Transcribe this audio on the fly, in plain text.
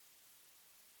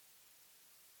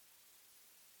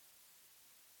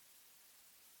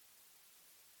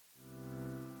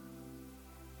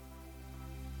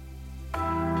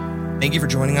Thank you for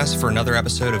joining us for another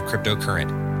episode of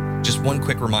Cryptocurrent. Just one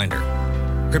quick reminder.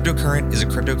 Cryptocurrent is a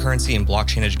cryptocurrency and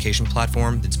blockchain education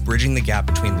platform that's bridging the gap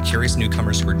between the curious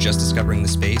newcomers who are just discovering the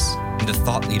space and the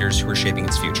thought leaders who are shaping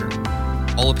its future.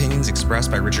 All opinions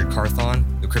expressed by Richard Carthon,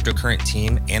 the Cryptocurrent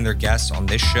team, and their guests on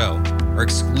this show are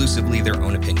exclusively their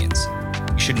own opinions.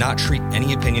 You should not treat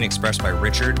any opinion expressed by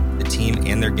Richard, the team,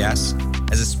 and their guests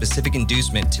as a specific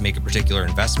inducement to make a particular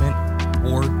investment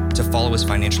or to follow as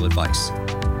financial advice.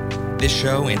 This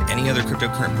show and any other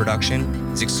Cryptocurrent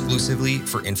production is exclusively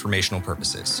for informational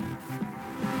purposes.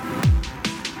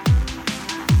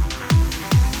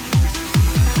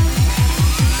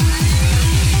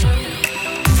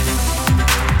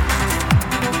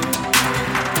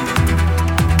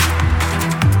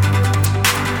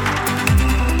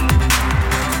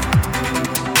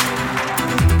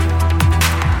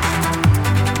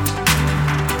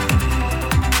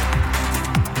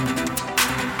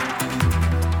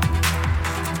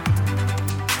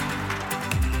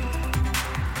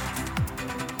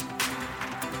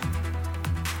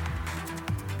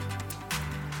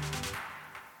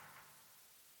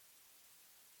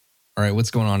 All right,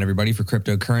 what's going on, everybody? For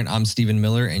Cryptocurrent, I'm Stephen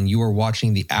Miller, and you are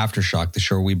watching The Aftershock, the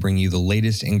show where we bring you the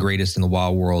latest and greatest in the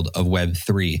wild world of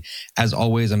Web3. As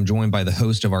always, I'm joined by the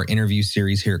host of our interview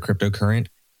series here at Cryptocurrent.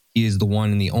 He is the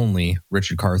one and the only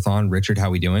Richard Carthon. Richard,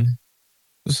 how we doing?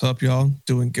 What's up, y'all?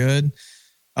 Doing good.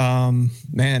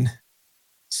 Man,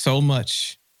 so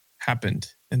much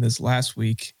happened in this last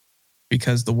week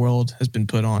because the world has been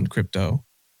put on crypto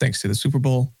thanks to the Super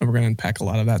Bowl, and we're going to unpack a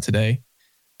lot of that today.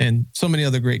 And so many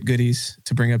other great goodies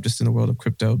to bring up just in the world of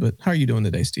crypto. But how are you doing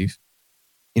today, Steve?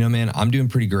 You know, man, I'm doing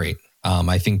pretty great.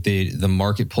 I think the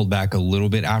market pulled back a little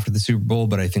bit after the Super Bowl,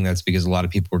 but I think that's because a lot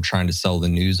of people were trying to sell the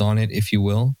news on it, if you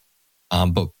will.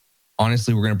 But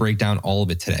honestly, we're going to break down all of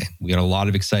it today. We got a lot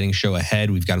of exciting show ahead.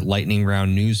 We've got lightning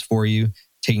round news for you,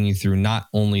 taking you through not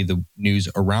only the news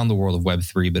around the world of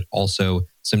Web3, but also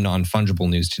some non-fungible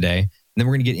news today. And then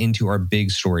we're going to get into our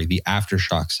big story, the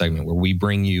Aftershock segment, where we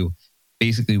bring you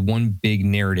basically one big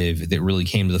narrative that really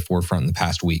came to the forefront in the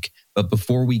past week. But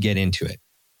before we get into it,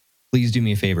 please do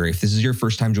me a favor. If this is your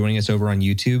first time joining us over on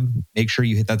YouTube, make sure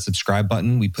you hit that subscribe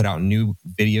button. We put out new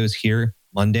videos here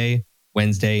Monday,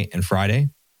 Wednesday, and Friday.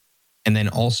 And then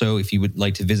also, if you would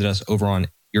like to visit us over on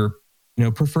your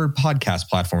preferred podcast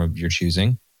platform of your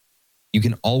choosing, you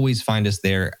can always find us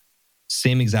there,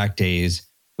 same exact days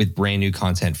with brand new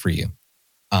content for you.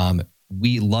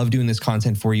 We love doing this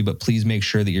content for you, but please make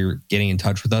sure that you're getting in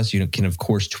touch with us. You can, of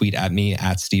course, tweet at me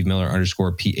at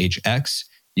SteveMiller_PHX.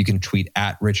 You can tweet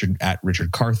at Richard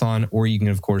Carthon, or you can,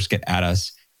 of course, get at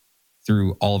us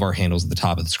through all of our handles at the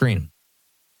top of the screen.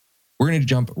 We're going to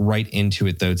jump right into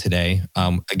it, though, today.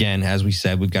 Again, as we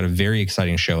said, we've got a very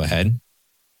exciting show ahead.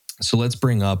 So let's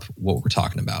bring up what we're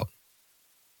talking about.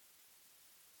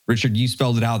 Richard, you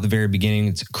spelled it out at the very beginning.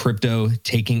 It's crypto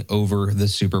taking over the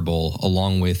Super Bowl,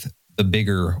 along with the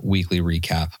bigger weekly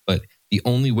recap. But the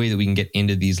only way that we can get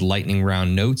into these lightning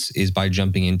round notes is by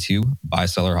jumping into Buy,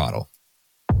 Sell, or HODL.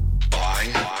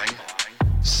 Buy,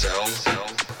 sell,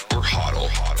 or HODL.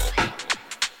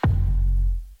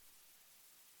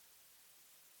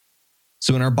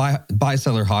 So in our buy,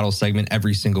 Sell, or HODL segment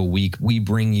every single week, we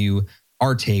bring you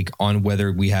our take on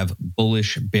whether we have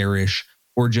bullish, bearish,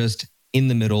 or just in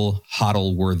the middle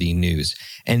HODL-worthy news.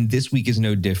 And this week is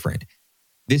no different.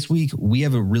 This week, we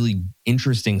have a really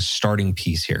interesting starting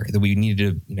piece here that we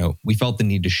needed to, we felt the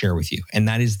need to share with you. And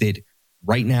that is that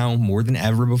right now, more than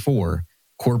ever before,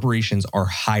 corporations are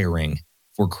hiring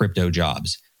for crypto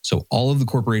jobs. So all of the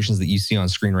corporations that you see on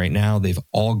screen right now, they've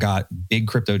all got big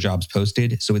crypto jobs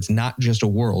posted. So it's not just a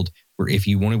world where if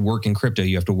you want to work in crypto,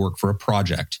 you have to work for a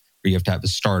project or you have to have a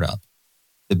startup.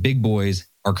 The big boys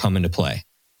are coming to play.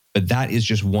 But that is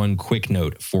just one quick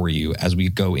note for you as we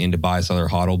go into Buy, Sell, or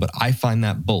HODL. But I find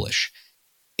that bullish.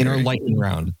 In our lightning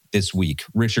round this week,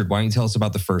 Richard, why don't you tell us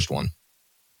about the first one?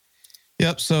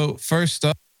 Yep. So first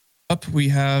up, we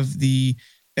have the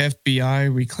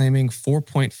FBI reclaiming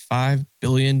 4.5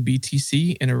 billion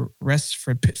BTC in arrests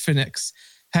for Bitfinex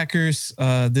hackers.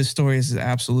 This story is an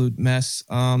absolute mess.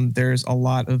 There's a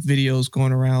lot of videos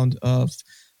going around of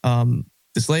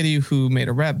this lady who made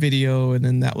a rap video, and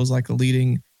then that was like a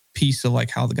leading piece of like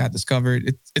how it got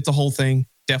discovered. It's a whole thing.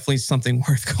 Definitely something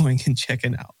worth going and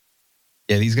checking out.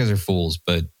 Yeah, these guys are fools,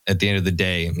 but at the end of the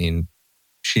day, I mean,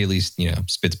 she at least,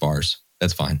 spits bars.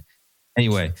 That's fine.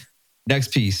 Anyway,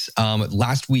 next piece.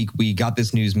 Last week, we got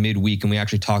this news midweek, and we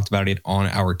actually talked about it on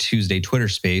our Tuesday Twitter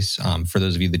space. For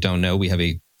those of you that don't know, we have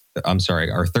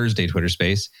our Thursday Twitter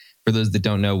space. For those that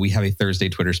don't know, we have a Thursday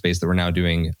Twitter space that we're now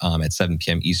doing at 7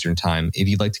 p.m. Eastern time, if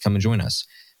you'd like to come and join us.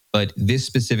 But this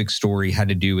specific story had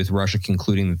to do with Russia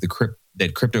concluding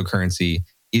that cryptocurrency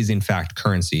is in fact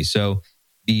currency. So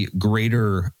the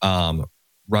greater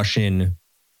Russian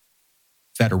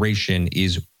Federation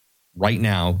is right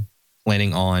now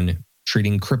planning on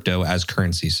treating crypto as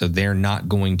currency. So they're not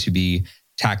going to be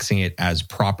taxing it as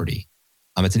property.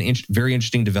 It's an very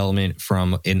interesting development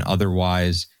from an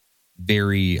otherwise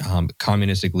very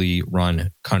communistically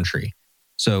run country.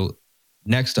 So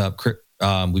next up,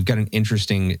 we've got an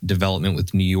interesting development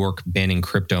with New York banning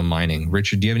crypto mining.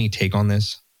 Richard, do you have any take on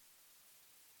this?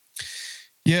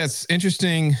 Yeah, it's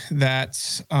interesting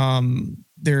that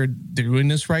they're doing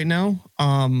this right now.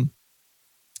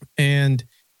 And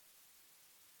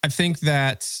I think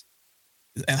that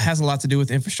it has a lot to do with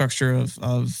infrastructure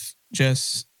of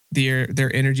just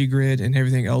their energy grid and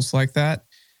everything else like that.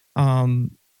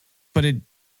 But it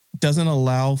doesn't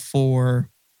allow for,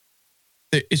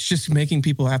 it's just making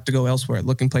people have to go elsewhere,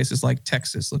 looking places like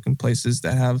Texas, looking places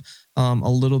that have a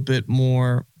little bit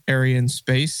more area and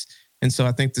space. And so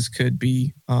I think this could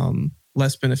be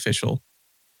less beneficial.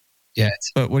 Yeah.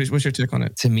 But what's your take on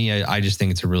it? To me, I just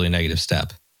think it's a really negative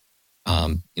step.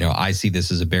 I see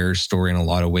this as a bearish story in a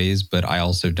lot of ways, but I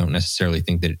also don't necessarily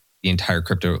think that the entire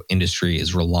crypto industry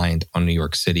is reliant on New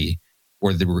York City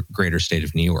or the greater state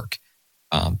of New York.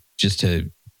 Just to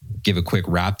give a quick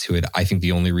wrap to it, I think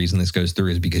the only reason this goes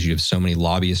through is because you have so many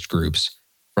lobbyist groups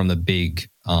from the big,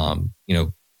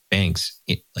 banks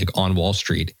like on Wall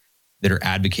Street that are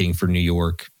advocating for New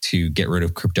York to get rid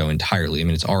of crypto entirely. I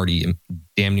mean, it's already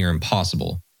damn near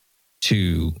impossible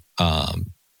to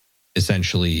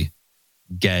essentially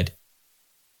get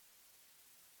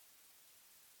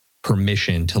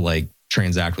permission to like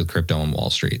transact with crypto on Wall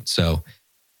Street. So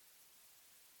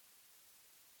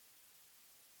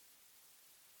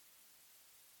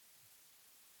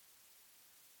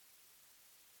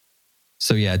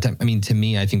yeah, to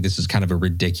me, I think this is kind of a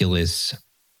ridiculous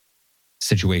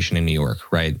situation in New York,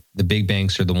 right? The big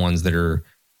banks are the ones that are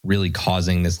really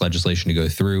causing this legislation to go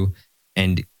through.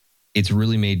 And it's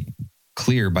really made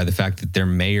clear by the fact that their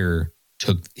mayor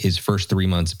took his first 3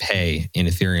 months' pay in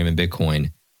Ethereum and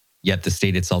Bitcoin, yet the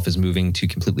state itself is moving to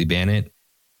completely ban it.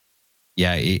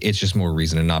 Yeah, it's just more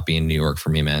reason to not be in New York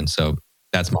for me, man. So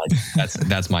that's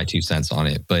my 2 cents on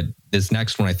it. But this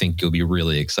next one, I think you'll be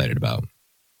really excited about.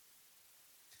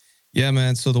 Yeah,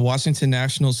 man. So the Washington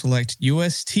Nationals select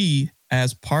UST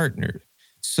as partner.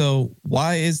 So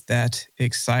why is that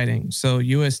exciting? So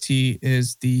UST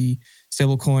is the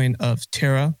stablecoin of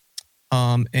Terra.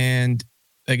 And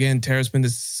again, Terra's been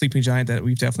this sleeping giant that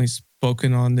we've definitely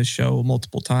spoken on this show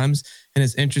multiple times. And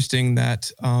it's interesting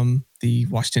that the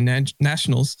Washington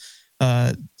Nationals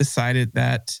decided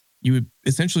that you would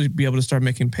essentially be able to start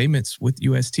making payments with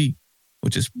UST,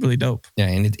 which is really dope. Yeah,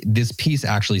 and this piece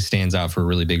actually stands out for a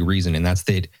really big reason, and that's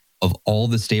that of all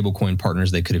the stablecoin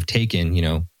partners they could have taken, you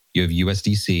have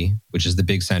USDC, which is the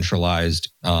big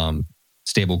centralized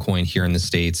stablecoin here in the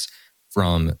States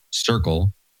from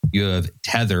Circle. You have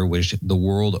Tether, which the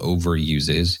world over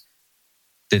uses.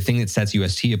 The thing that sets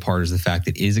UST apart is the fact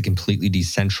that it is a completely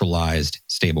decentralized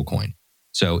stablecoin.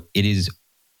 So it is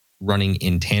running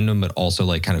in tandem, but also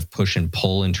like kind of push and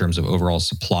pull in terms of overall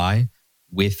supply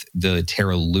with the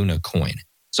Terra Luna coin.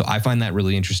 So I find that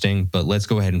really interesting, but let's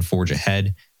go ahead and forge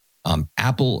ahead.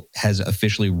 Apple has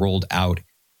officially rolled out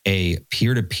a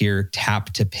peer-to-peer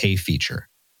tap-to-pay feature.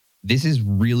 This is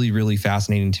really, really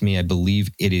fascinating to me. I believe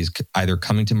it is either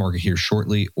coming to market here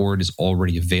shortly or it is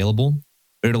already available,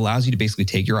 but it allows you to basically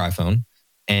take your iPhone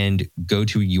and go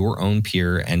to your own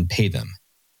peer and pay them.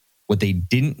 What they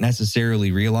didn't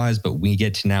necessarily realize, but we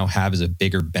get to now have as a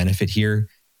bigger benefit here,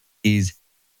 is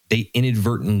they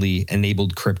inadvertently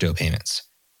enabled crypto payments.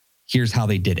 Here's how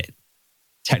they did it.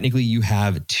 Technically, you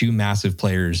have 2 massive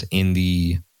players in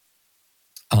the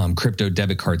crypto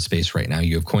debit card space right now.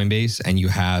 You have Coinbase and you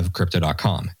have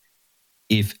Crypto.com.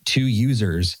 If 2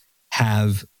 users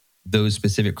have those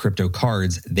specific crypto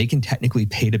cards, they can technically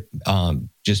pay to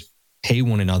just pay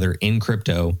one another in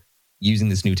crypto using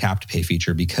this new tap to pay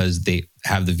feature because they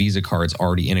have the Visa cards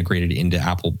already integrated into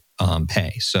Apple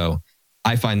Pay. So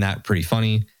I find that pretty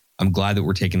funny. I'm glad that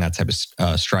we're taking that type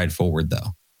of stride forward,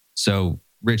 though. So,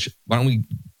 Rich, why don't we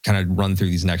kind of run through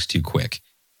these next 2 quick?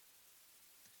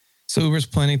 So Uber's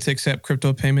planning to accept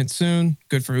crypto payments soon.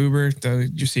 Good for Uber.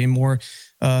 You're seeing more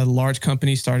large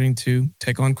companies starting to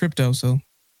take on crypto. So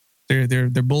they're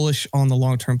bullish on the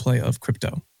long-term play of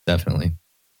crypto. Definitely.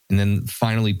 And then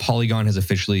finally, Polygon has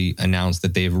officially announced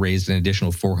that they have raised an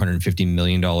additional $450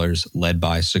 million led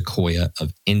by Sequoia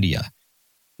of India.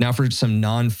 Now for some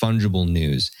non-fungible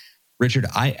news. Richard,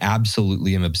 I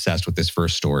absolutely am obsessed with this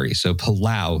first story. So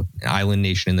Palau, an island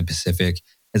nation in the Pacific,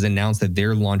 has announced that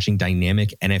they're launching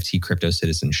dynamic NFT crypto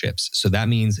citizenships. So that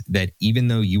means that even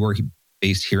though you are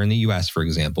based here in the US, for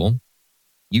example,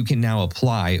 you can now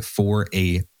apply for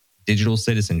a digital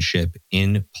citizenship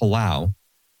in Palau,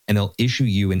 and they'll issue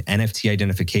you an NFT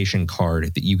identification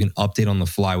card that you can update on the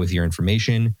fly with your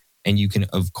information. And you can,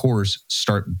 of course,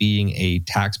 start being a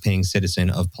tax-paying citizen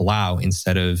of Palau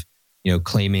instead of,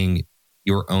 claiming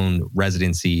your own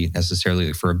residency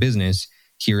necessarily for a business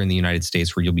here in the United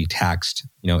States, where you'll be taxed,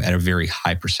 at a very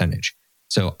high percentage.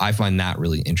 So I find that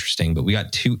really interesting. But we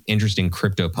got two interesting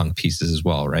CryptoPunk pieces as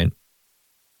well, right?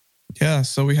 Yeah.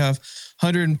 So we have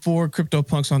 104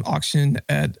 CryptoPunks on auction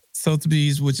at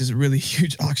Sotheby's, which is a really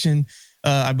huge auction.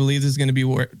 I believe there's going to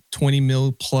be 20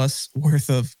 mil plus worth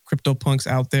of CryptoPunks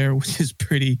out there, which is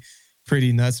pretty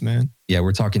nuts, man. Yeah,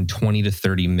 we're talking 20 to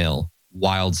 30 mil.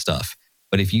 Wild stuff.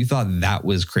 But if you thought that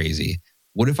was crazy,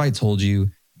 what if I told you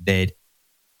that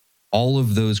all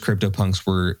of those CryptoPunks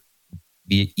were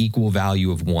the equal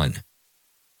value of one?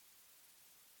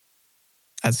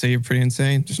 I'd say you're pretty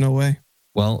insane. There's no way.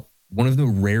 Well, one of the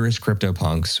rarest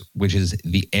CryptoPunks, which is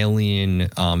the alien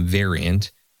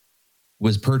variant,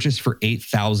 was purchased for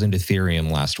 8,000 Ethereum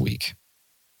last week.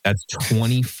 That's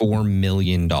 $24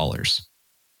 million.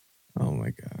 Oh my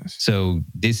gosh. So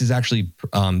this is actually,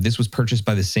 this was purchased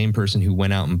by the same person who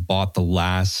went out and bought the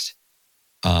last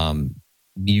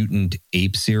mutant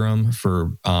ape serum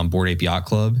for Bored Ape Yacht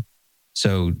Club.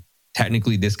 So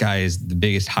technically this guy is the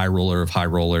biggest high roller of high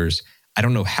rollers. I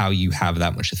don't know how you have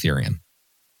that much Ethereum,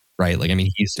 right? Like, I mean,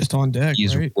 he's just on deck.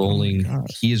 He's right? rolling,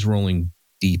 he is rolling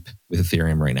deep with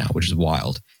Ethereum right now, which is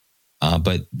wild.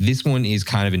 But this one is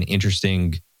kind of an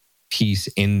interesting piece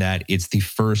in that it's the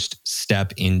first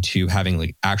step into having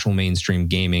like actual mainstream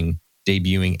gaming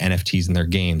debuting NFTs in their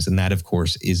games. And that, of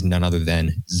course, is none other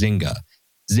than Zynga.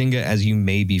 Zynga, as you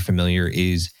may be familiar,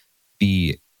 is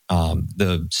the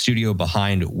studio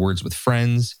behind Words with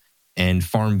Friends and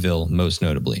Farmville, most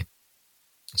notably.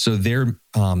 So their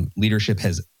leadership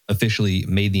has officially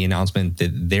made the announcement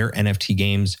that their NFT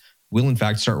games will in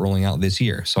fact start rolling out this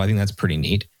year. So I think that's pretty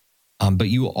neat. But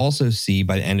you will also see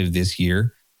by the end of this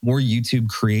year, more YouTube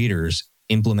creators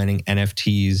implementing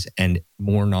NFTs and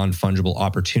more non-fungible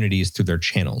opportunities through their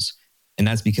channels. And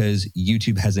that's because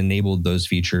YouTube has enabled those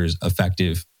features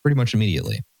effective pretty much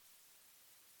immediately.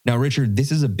 Now, Richard,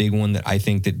 this is a big one that I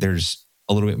think that there's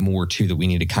a little bit more to that we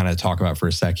need to kind of talk about for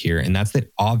a sec here. And that's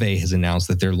that Aave has announced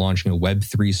that they're launching a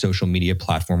Web3 social media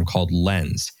platform called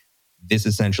Lens. This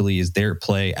essentially is their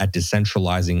play at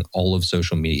decentralizing all of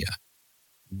social media.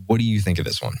 What do you think of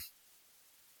this one?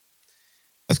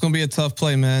 That's going to be a tough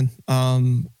play, man.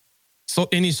 So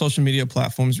any social media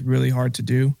platform is really hard to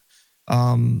do,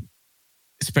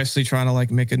 especially trying to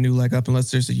like make a new leg up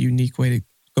unless there's a unique way to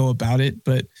go about it.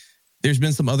 But there's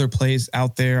been some other plays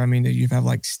out there. I mean, you have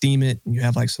like Steemit and you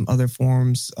have like some other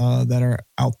forms that are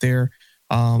out there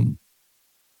to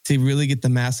really get the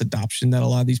mass adoption that a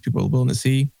lot of these people are willing to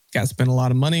see. You got to spend a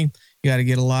lot of money. You got to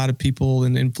get a lot of people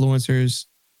and influencers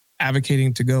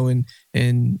advocating to go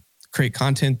and create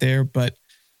content there. But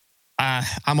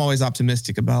I'm always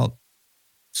optimistic about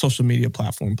social media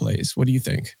platform plays. What do you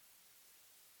think?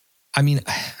 I mean,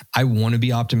 I want to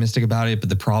be optimistic about it, but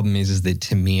the problem is that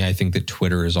to me, I think that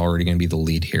Twitter is already going to be the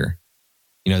lead here.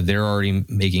 You know, they're already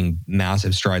making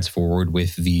massive strides forward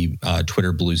with the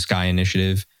Twitter Blue Sky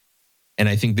initiative. And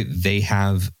I think that they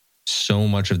have so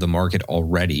much of the market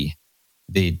already.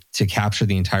 To capture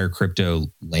the entire crypto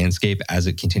landscape as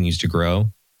it continues to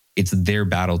grow, it's their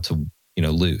battle to,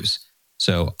 lose.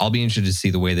 So I'll be interested to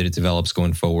see the way that it develops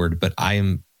going forward, but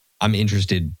I'm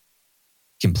interested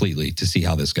completely to see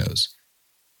how this goes.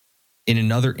 In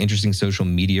another interesting social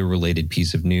media related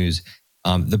piece of news,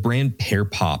 the brand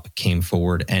Pearpop came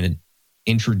forward and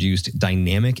introduced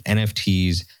dynamic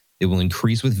NFTs that will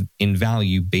increase in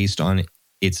value based on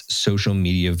its social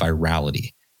media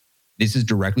virality. This is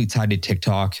directly tied to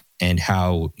TikTok and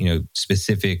how,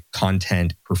 specific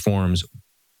content performs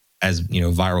as,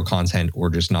 viral content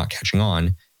or just not catching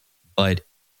on. But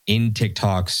in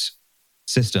TikTok's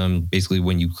system, basically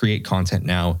when you create content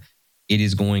now, it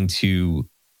is going to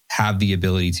have the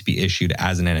ability to be issued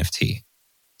as an NFT.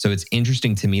 So it's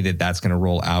interesting to me that that's going to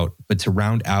roll out. But to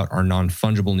round out our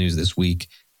non-fungible news this week,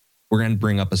 we're going to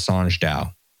bring up Assange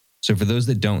DAO. So for those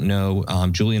that don't know,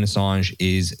 Julian Assange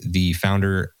is the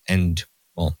founder and,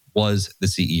 was the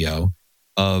CEO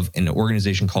of an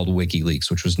organization called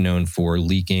WikiLeaks, which was known for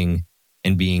leaking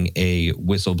and being a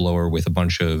whistleblower with a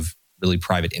bunch of really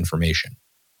private information.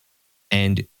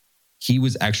 And he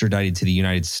was extradited to the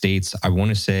United States, I want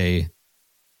to say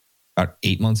about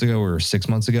 8 months ago or 6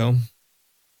 months ago,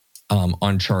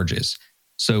 on charges.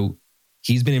 So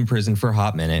he's been in prison for a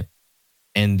hot minute.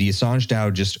 And the Assange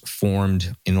DAO just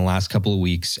formed in the last couple of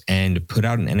weeks and put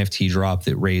out an NFT drop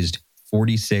that raised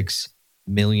 $46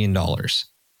 million.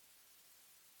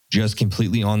 Just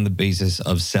completely on the basis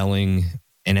of selling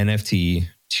an NFT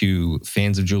to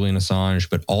fans of Julian Assange,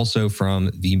 but also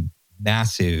from the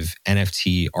massive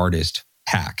NFT artist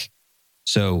Pack.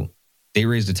 So they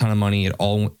raised a ton of money. It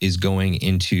all is going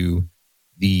into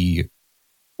the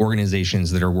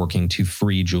organizations that are working to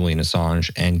free Julian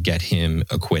Assange and get him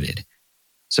acquitted.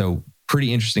 So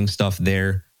pretty interesting stuff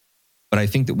there. But I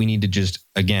think that we need to just,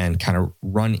 again, kind of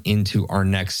run into our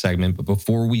next segment. But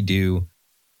before we do,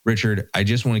 Richard, I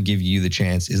just want to give you the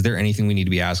chance. Is there anything we need to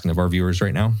be asking of our viewers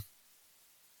right now?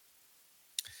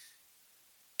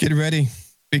 Get ready,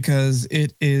 because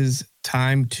it is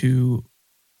time to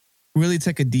really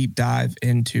take a deep dive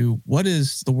into what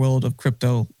is the world of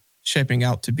crypto shaping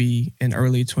out to be in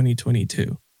early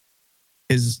 2022.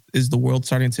 Is the world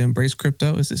starting to embrace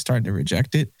crypto? Is it starting to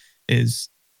reject it? Is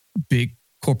big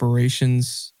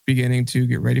corporations beginning to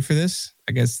get ready for this?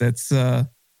 I guess that's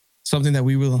something that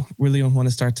we will really want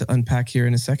to start to unpack here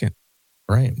in a second.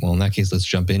 All right. Well, in that case, let's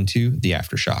jump into the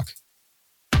aftershock.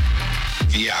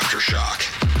 The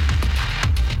Aftershock.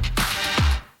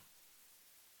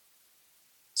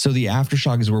 So the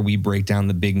aftershock is where we break down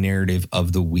the big narrative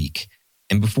of the week.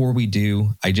 And before we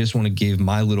do, I just want to give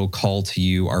my little call to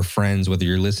you, our friends, whether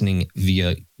you're listening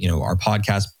via, our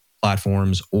podcast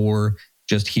platforms or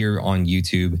just here on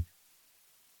YouTube.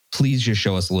 Please just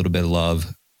show us a little bit of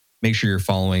love. Make sure you're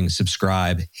following,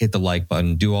 subscribe, hit the like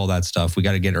button, do all that stuff. We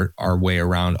got to get our way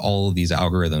around all of these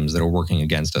algorithms that are working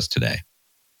against us today.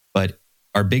 But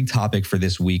our big topic for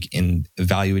this week in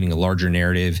evaluating a larger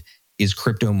narrative is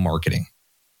crypto marketing.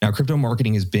 Now, crypto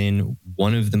marketing has been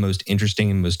one of the most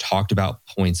interesting and most talked about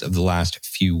points of the last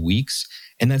few weeks.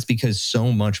 And that's because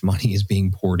so much money is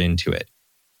being poured into it.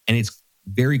 And it's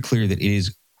very clear that it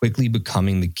is quickly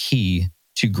becoming the key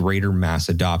to greater mass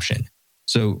adoption.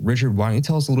 So, Richard, why don't you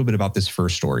tell us a little bit about this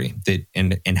first story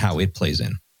and how it plays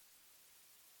in?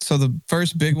 So the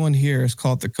first big one here is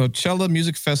called the Coachella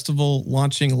Music Festival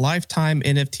launching lifetime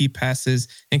NFT passes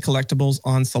and collectibles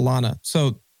on Solana.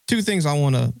 So three things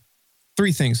I'm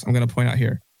going to point out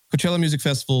here. Coachella Music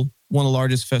Festival, one of the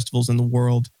largest festivals in the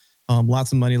world.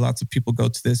 Lots of money, lots of people go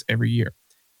to this every year.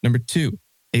 Number two,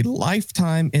 a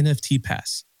lifetime NFT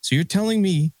pass. So you're telling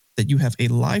me that you have a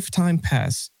lifetime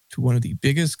pass to one of the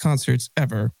biggest concerts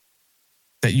ever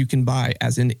that you can buy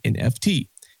as an NFT.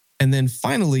 And then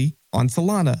finally, on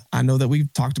Solana, I know that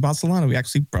we've talked about Solana. We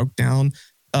actually broke down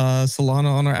Solana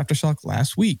on our Aftershock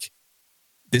last week.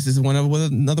 This is another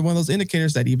one of those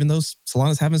indicators that even though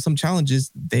Solana's having some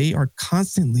challenges, they are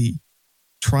constantly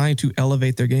trying to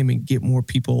elevate their game and get more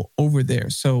people over there.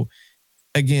 So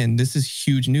again, this is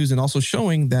huge news and also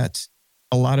showing that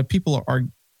a lot of people are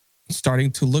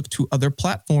starting to look to other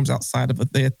platforms outside of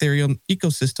the Ethereum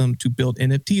ecosystem to build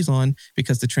NFTs on,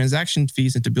 because the transaction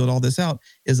fees and to build all this out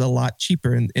is a lot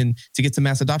cheaper. And to get to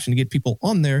mass adoption, to get people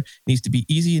on there, it needs to be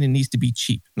easy and it needs to be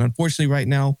cheap. And unfortunately right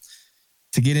now,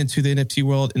 to get into the NFT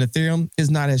world in Ethereum is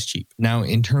not as cheap. Now,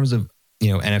 in terms of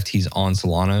NFTs on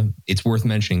Solana, it's worth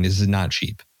mentioning this is not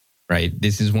cheap, right?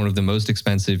 This is one of the most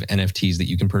expensive NFTs that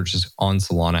you can purchase on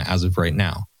Solana as of right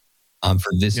now.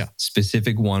 For this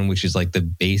specific one, which is like the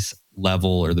base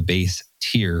level or the base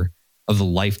tier of the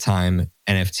lifetime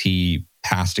NFT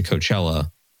pass to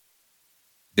Coachella,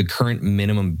 the current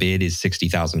minimum bid is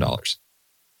 $60,000.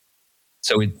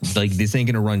 So it's like, this ain't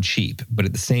going to run cheap. But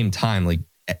at the same time, like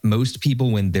most people,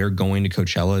 when they're going to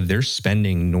Coachella, they're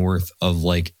spending north of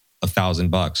like $1,000,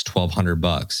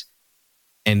 $1,200.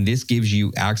 And this gives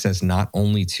you access not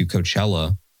only to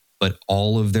Coachella, but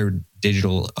all of their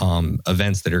digital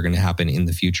events that are going to happen in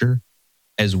the future,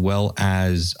 as well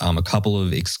as a couple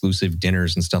of exclusive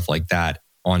dinners and stuff like that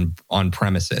on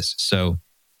premises. So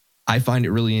I find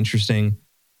it really interesting,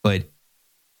 but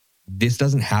this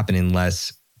doesn't happen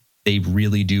unless they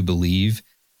really do believe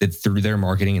that through their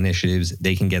marketing initiatives,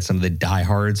 they can get some of the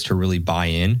diehards to really buy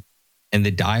in. And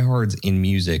the diehards in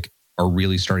music are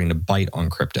really starting to bite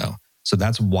on crypto. So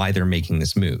that's why they're making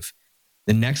this move.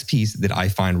 The next piece that I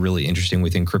find really interesting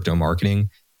within crypto marketing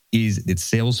is that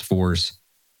Salesforce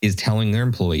is telling their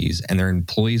employees, and their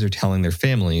employees are telling their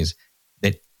families,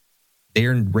 that they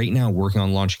are right now working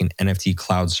on launching an NFT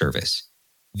cloud service.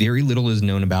 Very little is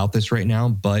known about this right now,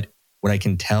 but what I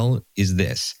can tell is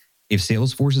this. If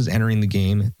Salesforce is entering the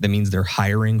game, that means they're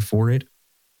hiring for it.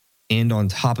 And on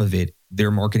top of it,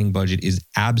 their marketing budget is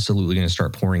absolutely going to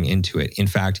start pouring into it. In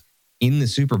fact, in the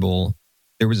Super Bowl,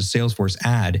 there was a Salesforce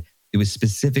ad. It was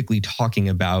specifically talking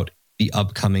about the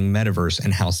upcoming metaverse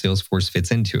and how Salesforce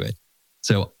fits into it.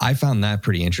 So I found that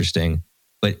pretty interesting.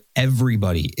 But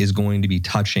everybody is going to be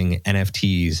touching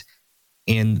NFTs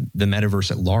and the metaverse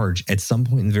at large at some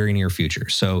point in the very near future.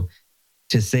 So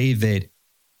to say that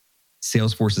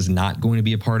Salesforce is not going to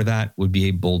be a part of that would be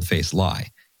a bold-faced lie.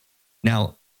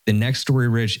 Now, the next story,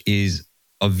 Rich, is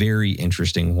a very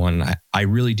interesting one. I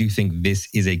really do think this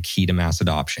is a key to mass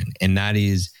adoption, and that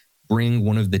is bring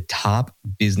one of the top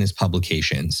business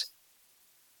publications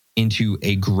into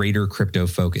a greater crypto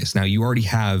focus. Now, you already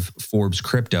have Forbes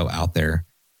Crypto out there,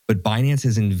 but Binance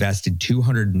has invested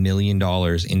 $200 million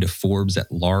into Forbes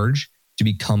at large to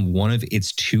become one of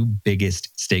its two biggest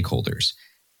stakeholders.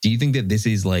 Do you think that this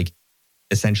is like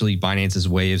essentially Binance's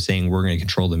way of saying we're going to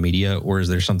control the media, or is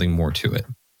there something more to it?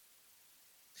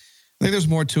 I think there's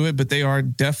more to it, but they are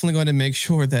definitely going to make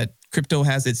sure that crypto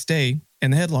has its day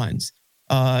in the headlines.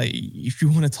 If you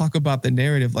want to talk about the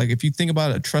narrative, like if you think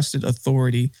about a trusted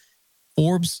authority,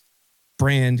 Forbes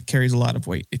brand carries a lot of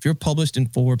weight. If you're published in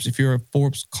Forbes, if you're a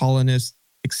Forbes columnist,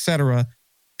 etc.,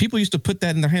 people used to put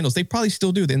that in their handles. They probably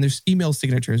still do. And there's email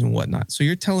signatures and whatnot. So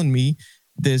you're telling me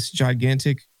this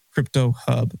gigantic crypto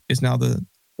hub is now the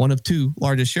one of two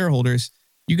largest shareholders.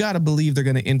 You got to believe they're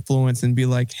going to influence and be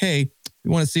like, hey, we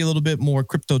want to see a little bit more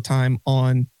crypto time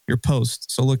on your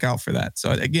post. So look out for that.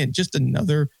 So again, just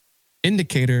another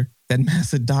indicator that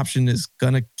mass adoption is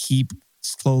going to keep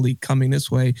slowly coming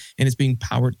this way, and it's being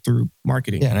powered through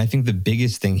marketing. Yeah, and I think the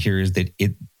biggest thing here is that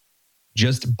it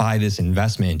just by this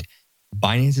investment,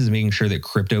 Binance is making sure that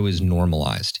crypto is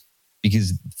normalized,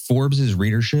 because Forbes'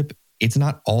 readership, it's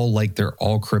not all like they're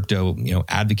all crypto,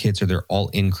 advocates, or they're all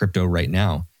in crypto right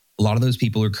now. A lot of those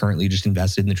people are currently just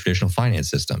invested in the traditional finance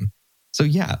system. So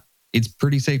yeah, it's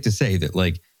pretty safe to say that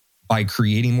like by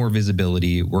creating more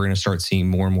visibility, we're going to start seeing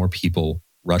more and more people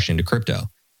rush into crypto.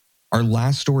 Our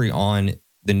last story on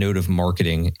the note of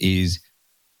marketing is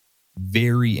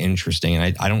very interesting.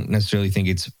 And I don't necessarily think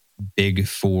it's big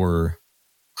for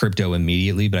crypto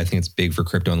immediately, but I think it's big for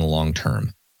crypto in the long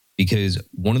term. Because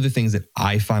one of the things that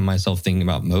I find myself thinking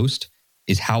about most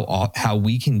is how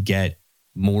we can get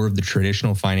more of the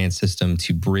traditional finance system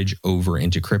to bridge over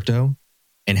into crypto,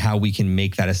 and how we can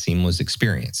make that a seamless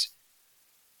experience.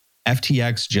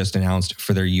 FTX just announced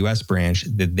for their US branch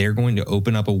that they're going to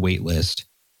open up a wait list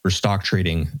for stock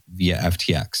trading via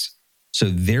FTX. So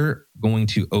they're going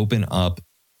to open up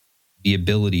the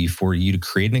ability for you to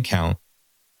create an account.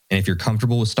 And if you're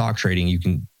comfortable with stock trading, you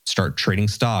can start trading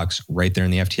stocks right there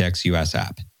in the FTX US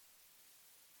app.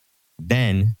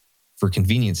 Then, for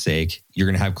convenience sake, you're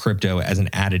going to have crypto as an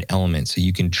added element so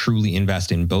you can truly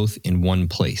invest in both in one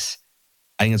place.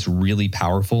 I think it's really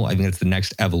powerful. I think it's the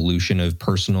next evolution of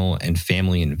personal and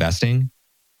family investing.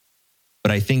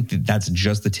 But I think that that's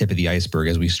just the tip of the iceberg,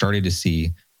 as we started to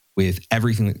see with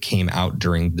everything that came out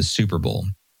during the Super Bowl.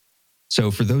 So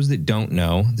for those that don't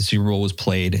know, the Super Bowl was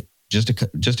played just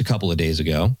a couple of days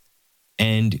ago.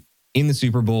 And in the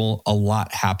Super Bowl, a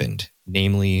lot happened.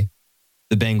 Namely,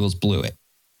 the Bengals blew it.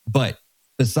 But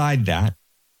beside that,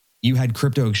 you had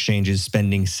crypto exchanges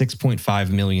spending $6.5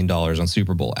 million on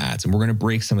Super Bowl ads. And we're going to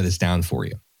break some of this down for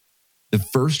you. The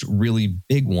first really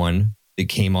big one that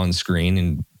came on screen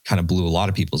and kind of blew a lot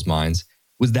of people's minds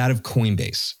was that of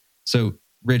Coinbase. So,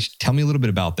 Rich, tell me a little bit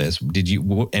about this.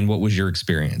 And what was your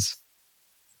experience?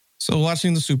 So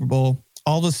watching the Super Bowl,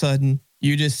 all of a sudden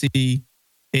you just see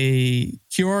a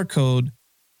QR code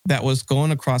that was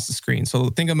going across the screen. So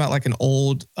think about like an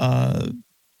old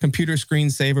computer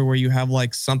screensaver where you have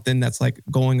like something that's like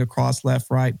going across left,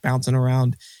 right, bouncing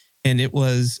around. And it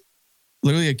was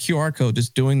literally a QR code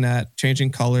just doing that,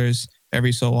 changing colors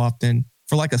every so often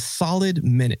for like a solid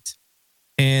minute.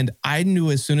 And I knew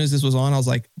as soon as this was on, I was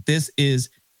like, this is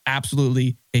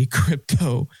absolutely a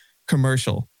crypto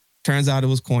commercial. Turns out it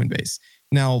was Coinbase.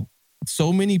 Now,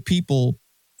 so many people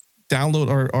download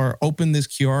or open this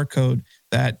QR code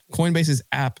that Coinbase's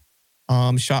app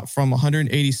shot from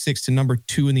 186 to number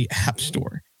 2 in the App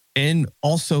Store, and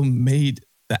also made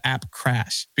the app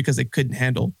crash because they couldn't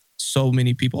handle so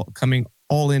many people coming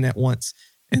all in at once.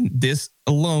 And this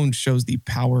alone shows the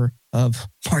power of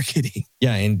marketing.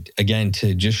 Yeah. And again,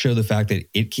 to just show the fact that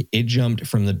it jumped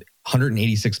from the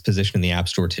 186th position in the App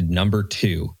Store to number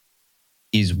 2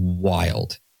 is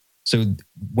wild. So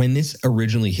when this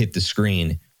originally hit the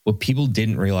screen, what people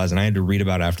didn't realize, and I had to read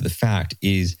about after the fact,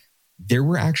 is there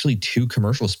were actually 2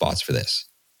 commercial spots for this.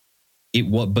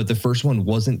 But the first one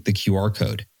wasn't the QR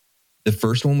code. The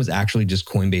first one was actually just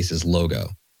Coinbase's logo.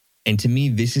 And to me,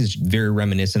 this is very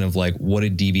reminiscent of like what a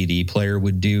DVD player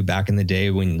would do back in the day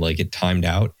when like it timed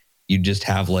out. You'd just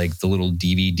have like the little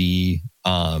DVD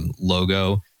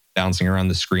logo bouncing around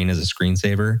the screen as a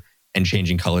screensaver and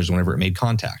changing colors whenever it made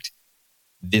contact.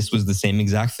 this was the same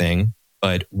exact thing.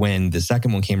 But when the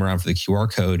second one came around for the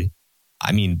QR code,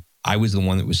 I mean, I was the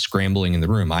one that was scrambling in the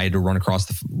room. I had to run across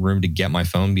the room to get my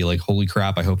phone, be like, holy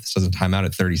crap, I hope this doesn't time out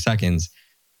at 30 seconds.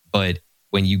 But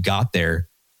when you got there,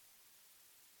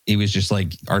 it was just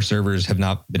like, our servers have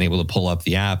not been able to pull up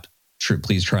the app.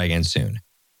 Please try again soon.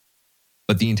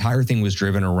 But the entire thing was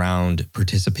driven around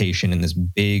participation in this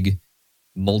big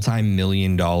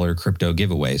multi-million-dollar crypto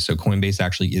giveaway. So Coinbase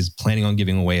actually is planning on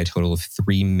giving away a total of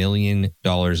 $3 million in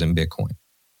Bitcoin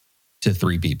to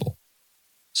 3 people.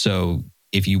 So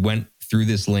if you went through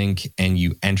this link and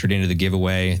you entered into the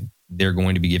giveaway, they're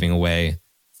going to be giving away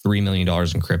 $3 million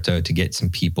in crypto to get some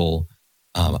people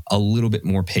a little bit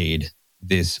more paid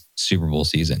this Super Bowl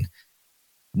season.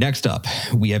 Next up,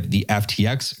 we have the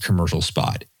FTX commercial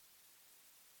spot.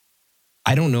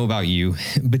 I don't know about you,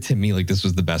 but to me, like, this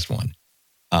was the best one.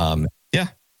 Yeah,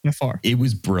 by far. It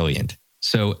was brilliant.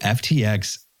 So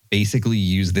FTX basically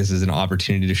used this as an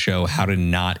opportunity to show how to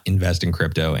not invest in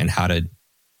crypto and how to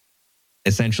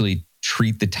essentially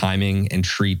treat the timing and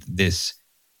treat this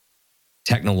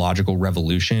technological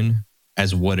revolution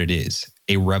as what it is,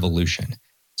 a revolution.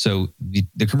 So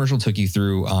the commercial took you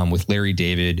through with Larry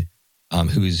David,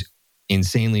 who's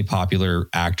insanely popular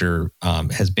actor,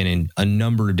 has been in a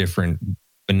number of different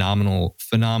phenomenal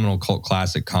cult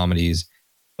classic comedies.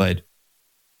 But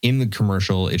in the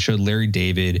commercial, it showed Larry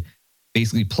David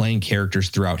basically playing characters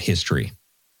throughout history.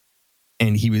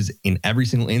 And he was, in every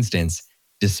single instance,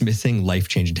 dismissing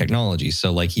life-changing technology.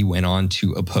 So like, he went on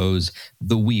to oppose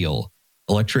the wheel,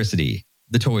 electricity,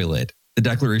 the toilet, the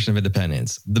Declaration of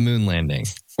Independence, the moon landing,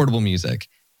 portable music,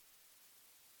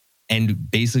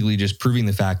 and basically just proving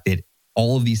the fact that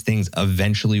all of these things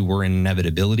eventually were an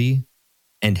inevitability.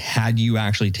 And had you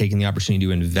actually taken the opportunity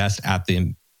to invest at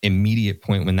the immediate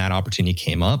point when that opportunity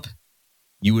came up,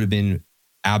 you would have been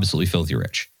absolutely filthy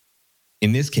rich.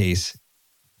 In this case,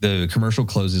 the commercial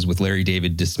closes with Larry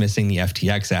David dismissing the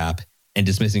FTX app and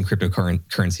dismissing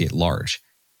cryptocurrency at large.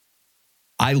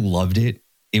 I loved it.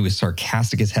 It was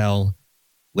sarcastic as hell.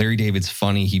 Larry David's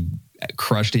funny. He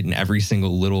crushed it in every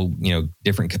single little,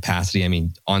 different capacity. I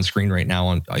mean, on screen right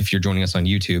now, if you're joining us on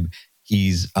YouTube,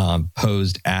 he's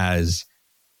posed as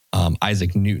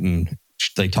Isaac Newton,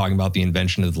 like talking about the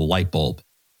invention of the light bulb.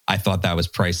 I thought that was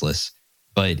priceless.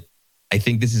 But I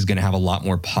think this is going to have a lot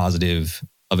more positive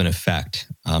of an effect,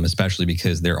 especially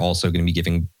because they're also going to be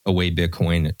giving away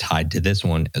Bitcoin tied to this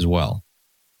one as well.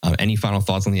 Any final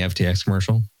thoughts on the FTX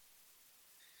commercial?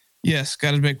 Yes,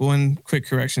 got to make one quick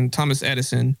correction. Thomas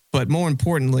Edison. But more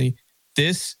importantly,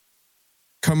 this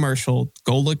commercial,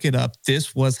 go look it up.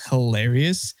 This was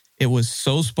hilarious. It was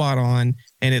so spot on.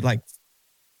 And it like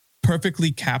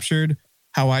perfectly captured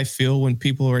how I feel when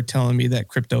people are telling me that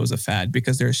crypto is a fad,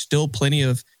 because there's still plenty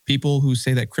of people who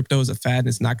say that crypto is a fad and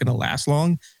it's not going to last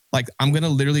long. Like, I'm going to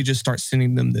literally just start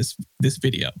sending them this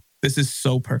video. This is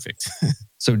so perfect.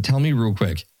 So tell me real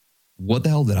quick, what the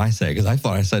hell did I say? Because I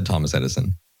thought I said Thomas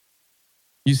Edison.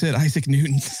 You said Isaac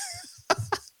Newton.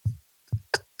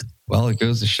 Well, it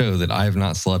goes to show that I have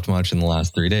not slept much in the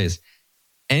last 3 days.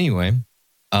 Anyway,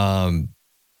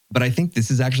 but I think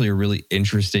this is actually a really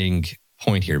interesting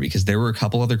point here, because there were a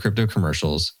couple other crypto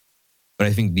commercials, but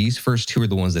I think these first 2 are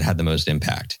the ones that had the most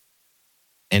impact.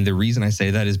 And the reason I say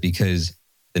that is because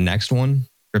the next one,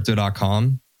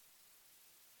 Crypto.com,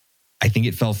 I think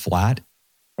it fell flat,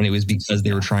 and it was because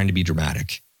they were trying to be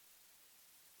dramatic.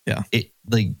 Yeah.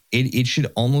 It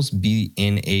should almost be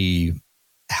in a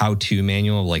how-to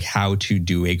manual, like how to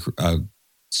do a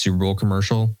Super Bowl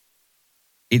commercial.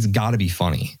 It's got to be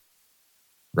funny,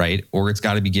 right? Or it's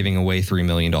got to be giving away $3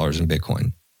 million in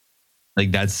Bitcoin.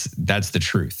 Like, that's the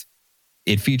truth.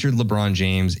 It featured LeBron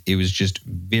James. It was just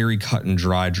very cut and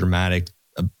dry, dramatic,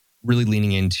 really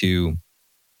leaning into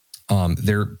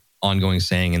their ongoing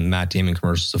saying in the Matt Damon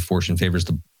commercials of fortune favors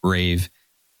the brave.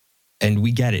 And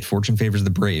we get it. Fortune favors the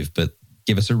brave, but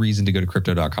give us a reason to go to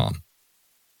Crypto.com.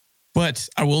 But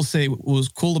I will say what was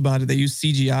cool about it, they used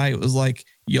CGI. It was like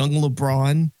young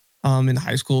LeBron in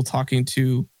high school talking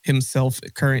to himself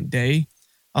at current day.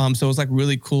 So it was like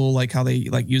really cool, like how they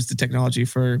like used the technology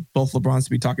for both LeBrons to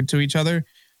be talking to each other.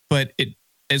 But it,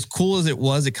 as cool as it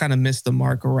was, it kind of missed the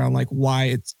mark around like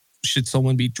why should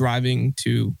someone be driving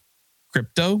to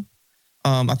crypto.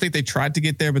 I think they tried to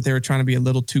get there, but they were trying to be a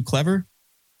little too clever.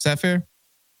 Is that fair?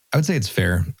 I would say it's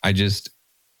fair. I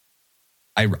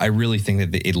really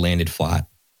think that it landed flat,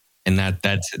 and that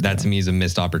to me is a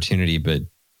missed opportunity. But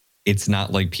it's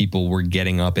not like people were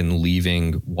getting up and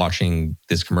leaving watching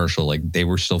this commercial. Like, they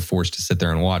were still forced to sit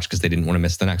there and watch because they didn't want to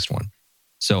miss the next one.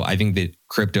 So I think that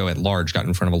crypto at large got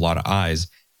in front of a lot of eyes.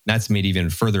 That's made even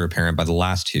further apparent by the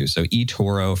last two. So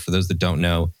eToro, for those that don't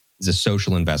know, is a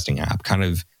social investing app, kind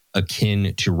of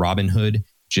akin to Robinhood,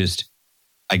 just,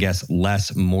 I guess,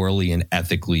 less morally and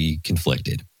ethically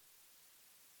conflicted.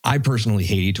 I personally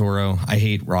hate eToro. I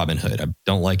hate Robinhood. I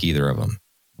don't like either of them.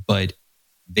 But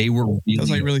they were really... That's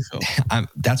how you really feel.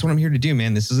 That's what I'm here to do,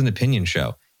 man. This is an opinion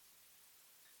show.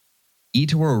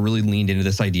 eToro really leaned into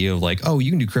this idea of like, oh,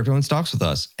 you can do crypto and stocks with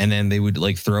us. And then they would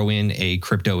like throw in a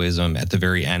cryptoism at the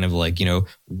very end of like,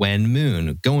 when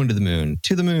moon, going to the moon,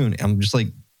 to the moon. And I'm just like,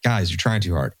 guys, you're trying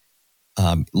too hard.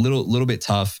 Little bit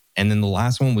tough. And then the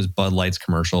last one was Bud Light's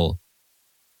commercial.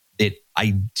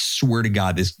 I swear to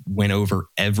God, this went over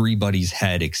everybody's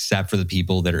head except for the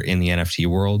people that are in the NFT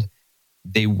world.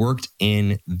 They worked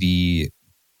in the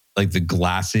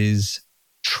glasses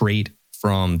trait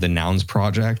from the Nouns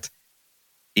project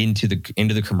into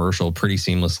the commercial pretty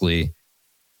seamlessly.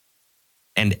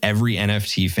 And every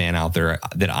NFT fan out there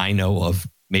that I know of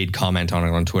made comment on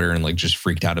it on Twitter and like just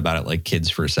freaked out about it like kids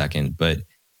for a second. But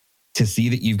to see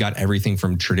that you've got everything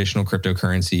from traditional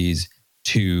cryptocurrencies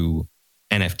to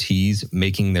NFTs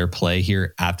making their play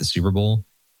here at the Super Bowl,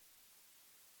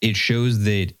 it shows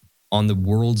that on the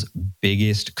world's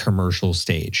biggest commercial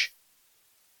stage,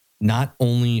 not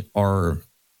only are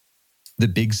the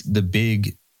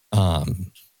big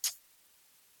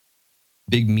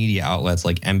media outlets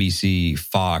like NBC,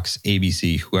 Fox,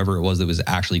 ABC, whoever it was that was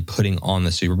actually putting on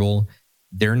the Super Bowl,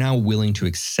 they're now willing to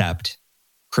accept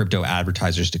crypto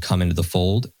advertisers to come into the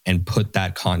fold and put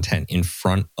that content in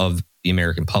front of the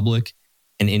American public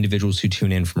and individuals who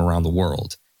tune in from around the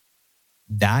world.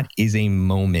 That is a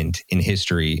moment in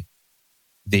history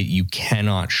that you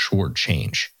cannot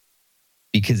shortchange,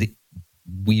 because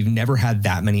we've never had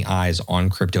that many eyes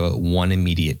on crypto at one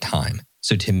immediate time.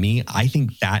 So to me, I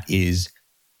think that is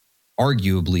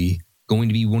arguably going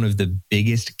to be one of the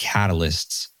biggest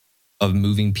catalysts of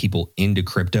moving people into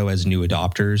crypto as new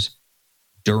adopters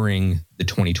during the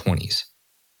 2020s.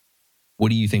 What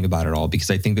do you think about it all?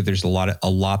 Because I think that there's a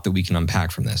lot that we can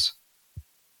unpack from this.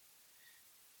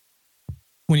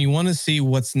 When you want to see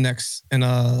what's next in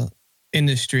a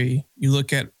industry, you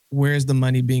look at where's the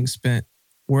money being spent,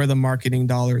 where are the marketing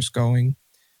dollars going,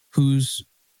 who's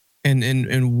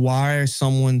and why is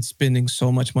someone spending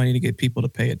so much money to get people to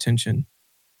pay attention?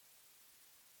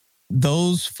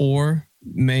 Those four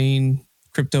main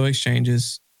crypto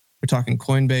exchanges, we're talking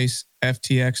Coinbase,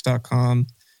 FTX.com,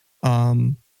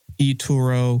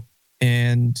 eToro,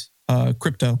 and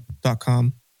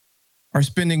Crypto.com, are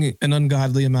spending an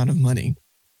ungodly amount of money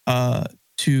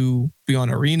to be on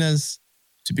arenas,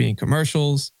 to be in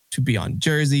commercials, to be on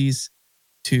jerseys,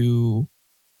 to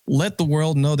let the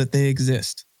world know that they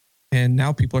exist. And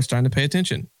now people are starting to pay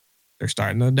attention. They're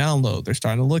starting to download. They're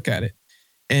starting to look at it.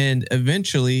 And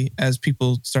eventually, as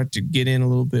people start to get in a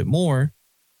little bit more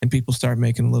and people start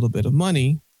making a little bit of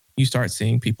money, you start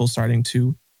seeing people starting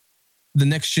to, the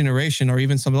next generation or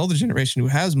even some older generation who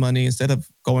has money, instead of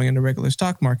going into regular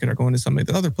stock market or going to some of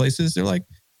the other places, they're like,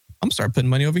 I'm going to start putting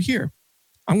money over here.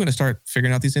 I'm going to start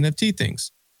figuring out these NFT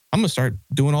things. I'm going to start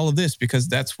doing all of this because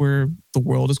that's where the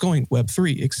world is going,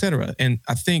 Web3, et cetera. And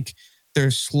I think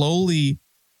they're slowly,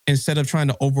 instead of trying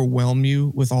to overwhelm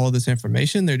you with all of this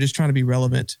information, they're just trying to be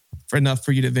relevant for enough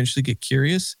for you to eventually get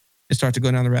curious and start to go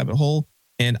down the rabbit hole.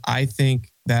 And I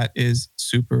think that is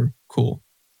super cool.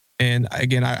 And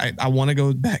again, I want to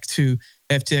go back to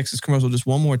FTX's commercial just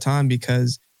one more time,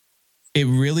 because it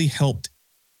really helped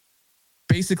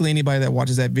basically anybody that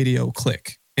watches that video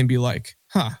click and be like,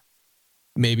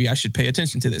 maybe I should pay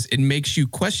attention to this. It makes you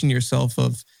question yourself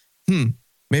of,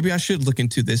 maybe I should look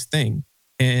into this thing.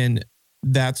 And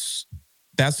that's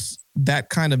that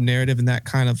kind of narrative and that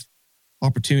kind of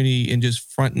opportunity and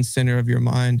just front and center of your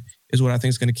mind is what I think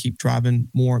is going to keep driving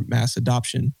more mass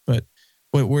adoption. But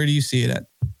where do you see it at?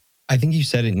 I think you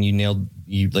said it and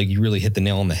you really hit the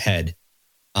nail on the head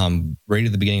right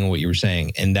at the beginning of what you were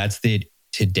saying. And that's that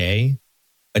today,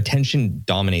 attention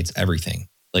dominates everything.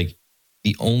 Like,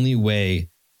 the only way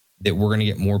that we're going to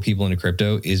get more people into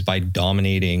crypto is by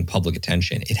dominating public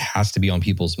attention. It has to be on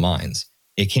people's minds.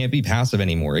 It can't be passive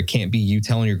anymore. It can't be you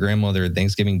telling your grandmother at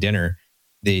Thanksgiving dinner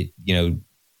that,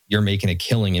 you're making a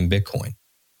killing in Bitcoin.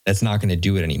 That's not going to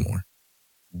do it anymore.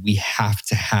 We have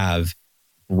to have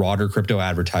broader crypto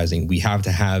advertising. We have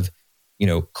to have,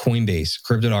 Coinbase,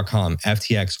 Crypto.com,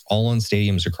 FTX, all on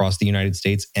stadiums across the United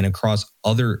States and across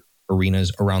other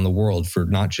arenas around the world for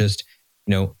not just,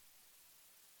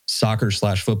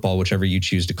 soccer/football, whichever you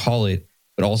choose to call it,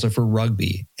 but also for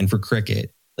rugby and for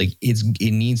cricket. Like,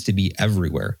 it needs to be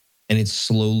everywhere. And it's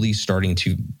slowly starting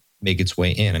to make its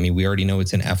way in. I mean, we already know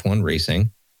it's in F1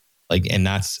 racing. And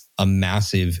that's a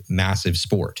massive, massive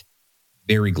sport,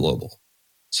 very global.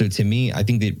 So to me, I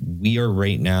think that we are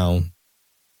right now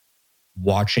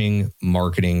watching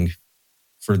marketing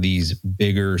for these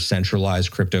bigger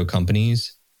centralized crypto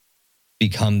companies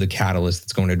become the catalyst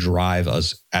that's going to drive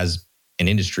us as an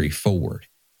industry forward.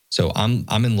 So I'm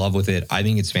in love with it. I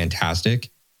think it's fantastic.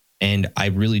 And I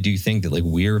really do think that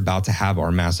we're about to have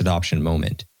our mass adoption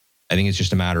moment. I think it's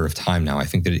just a matter of time now. I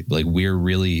think that we're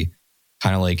really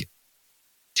kind of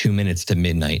 2 minutes to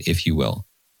midnight, if you will.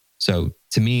 So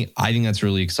to me, I think that's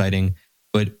really exciting,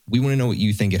 but we want to know what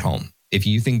you think at home. If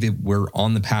you think that we're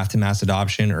on the path to mass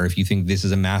adoption, or if you think this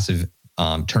is a massive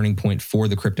turning point for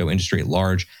the crypto industry at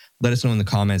large, let us know in the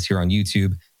comments here on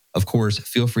YouTube. Of course,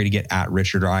 feel free to get at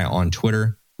Richard I on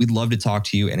Twitter. We'd love to talk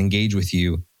to you and engage with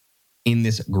you in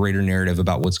this greater narrative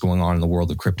about what's going on in the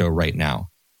world of crypto right now.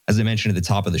 As I mentioned at the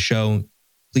top of the show,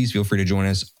 please feel free to join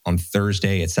us on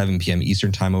Thursday at 7 p.m.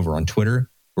 Eastern time over on Twitter,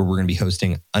 where we're going to be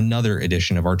hosting another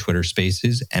edition of our Twitter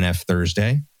Spaces, NF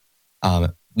Thursday.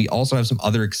 We also have some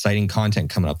other exciting content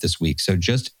coming up this week. So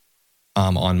just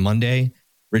on Monday,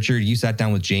 Richard, you sat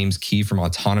down with James Key from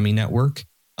Autonomy Network.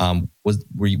 Weren't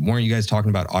you guys talking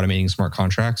about automating smart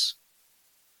contracts?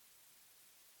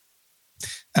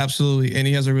 Absolutely. And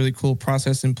he has a really cool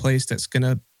process in place that's going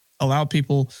to allow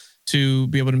people to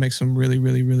be able to make some really,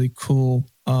 really, really cool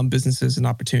businesses and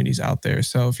opportunities out there.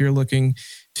 So if you're looking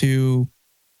to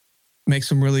make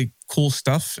some really cool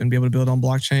stuff and be able to build on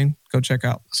blockchain, go check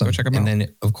out. Awesome. Go check them out. And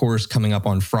then, of course, coming up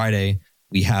on Friday,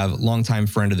 we have longtime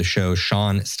friend of the show,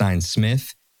 Sean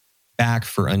Stein-Smith, back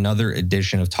for another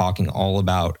edition of talking all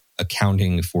about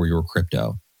accounting for your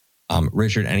crypto.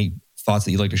 Richard, any thoughts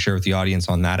that you'd like to share with the audience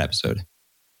on that episode?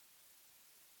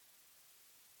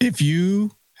 If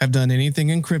you have done anything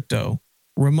in crypto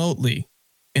remotely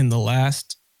in the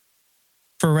last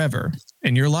forever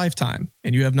in your lifetime,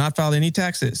 and you have not filed any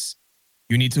taxes,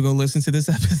 you need to go listen to this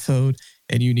episode,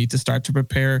 and you need to start to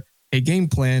prepare a game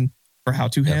plan for how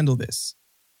to handle this.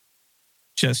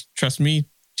 Just trust me,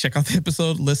 check out the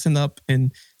episode, listen up,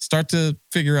 and start to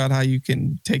figure out how you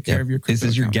can take care of your crypto.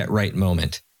 This is your get right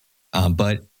moment.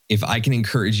 But if I can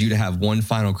encourage you to have one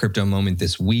final crypto moment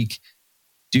this week,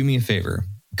 do me a favor.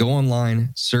 Go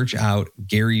online, search out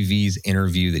Gary Vee's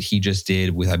interview that he just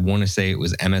did with, I want to say it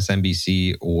was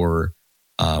MSNBC, or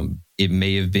it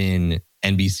may have been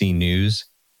NBC News.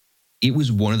 It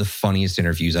was one of the funniest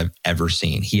interviews I've ever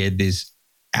seen. He had this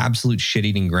absolute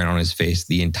shit-eating grin on his face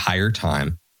the entire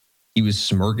time. He was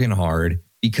smirking hard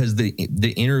because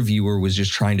the interviewer was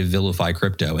just trying to vilify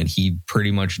crypto, and he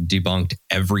pretty much debunked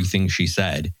everything she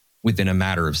said within a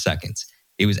matter of seconds.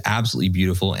 It was absolutely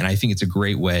beautiful, and I think it's a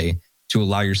great way to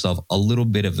allow yourself a little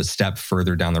bit of a step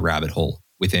further down the rabbit hole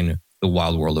within the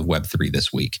wild world of Web3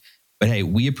 this week. But hey,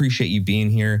 we appreciate you being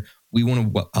here. We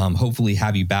want to hopefully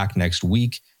have you back next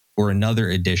week for another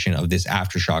edition of this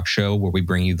Aftershock show, where we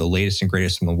bring you the latest and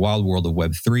greatest from the wild world of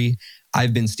Web3.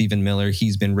 I've been Stephen Miller.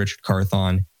 He's been Richard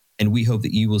Carthon. And we hope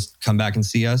that you will come back and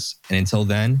see us. And until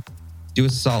then, do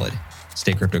us a solid.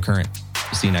 Stay cryptocurrent.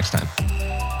 We'll see you next time.